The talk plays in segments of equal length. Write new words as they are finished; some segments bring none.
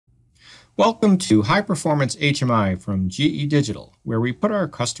Welcome to High Performance HMI from GE Digital, where we put our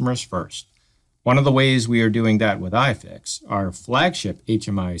customers first. One of the ways we are doing that with iFIX, our flagship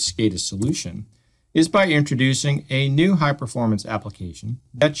HMI SCADA solution, is by introducing a new high-performance application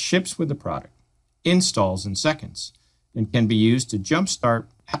that ships with the product, installs in seconds, and can be used to jumpstart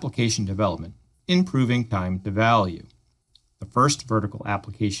application development, improving time to value. The first vertical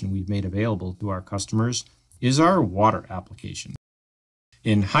application we've made available to our customers is our water application.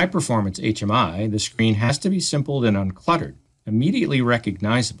 In High Performance HMI, the screen has to be simple and uncluttered, immediately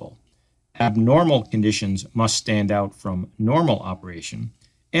recognizable. Abnormal conditions must stand out from normal operation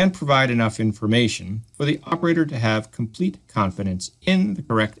and provide enough information for the operator to have complete confidence in the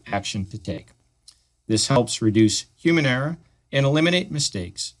correct action to take. This helps reduce human error and eliminate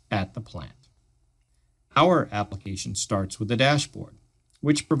mistakes at the plant. Our application starts with the dashboard,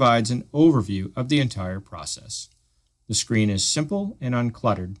 which provides an overview of the entire process. The screen is simple and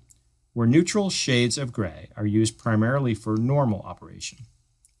uncluttered, where neutral shades of gray are used primarily for normal operation.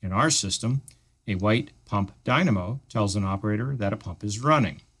 In our system, a white pump dynamo tells an operator that a pump is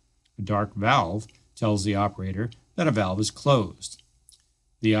running. A dark valve tells the operator that a valve is closed.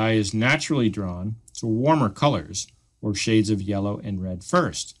 The eye is naturally drawn to warmer colors or shades of yellow and red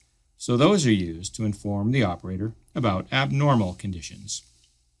first, so those are used to inform the operator about abnormal conditions.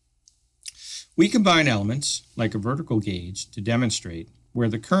 We combine elements like a vertical gauge to demonstrate where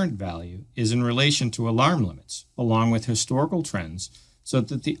the current value is in relation to alarm limits, along with historical trends, so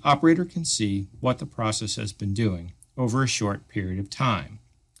that the operator can see what the process has been doing over a short period of time.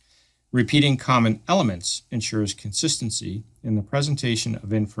 Repeating common elements ensures consistency in the presentation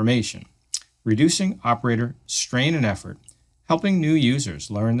of information, reducing operator strain and effort, helping new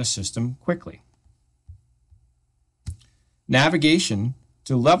users learn the system quickly. Navigation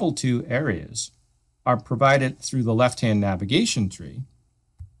to Level 2 areas are provided through the left-hand navigation tree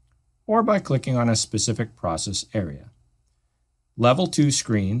or by clicking on a specific process area. Level 2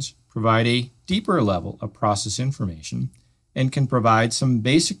 screens provide a deeper level of process information and can provide some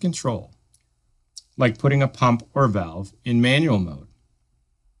basic control, like putting a pump or valve in manual mode.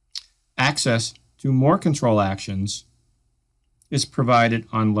 Access to more control actions is provided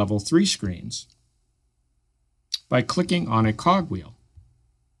on Level 3 screens by clicking on a cogwheel,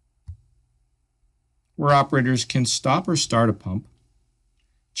 where operators can stop or start a pump,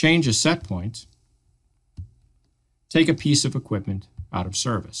 change a set point, take a piece of equipment out of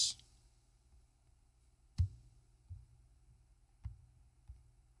service.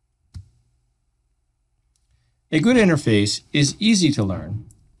 A good interface is easy to learn,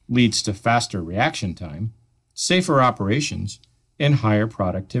 leads to faster reaction time, safer operations, and higher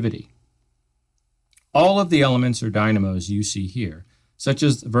productivity. All of the elements or dynamos you see here, such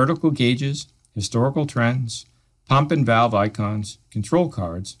as the vertical gauges, historical trends, pump and valve icons, control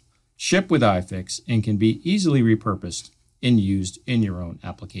cards, ship with iFIX and can be easily repurposed and used in your own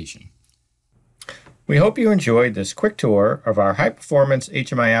application. We hope you enjoyed this quick tour of our high-performance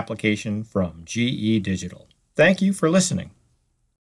HMI application from GE Digital. Thank you for listening.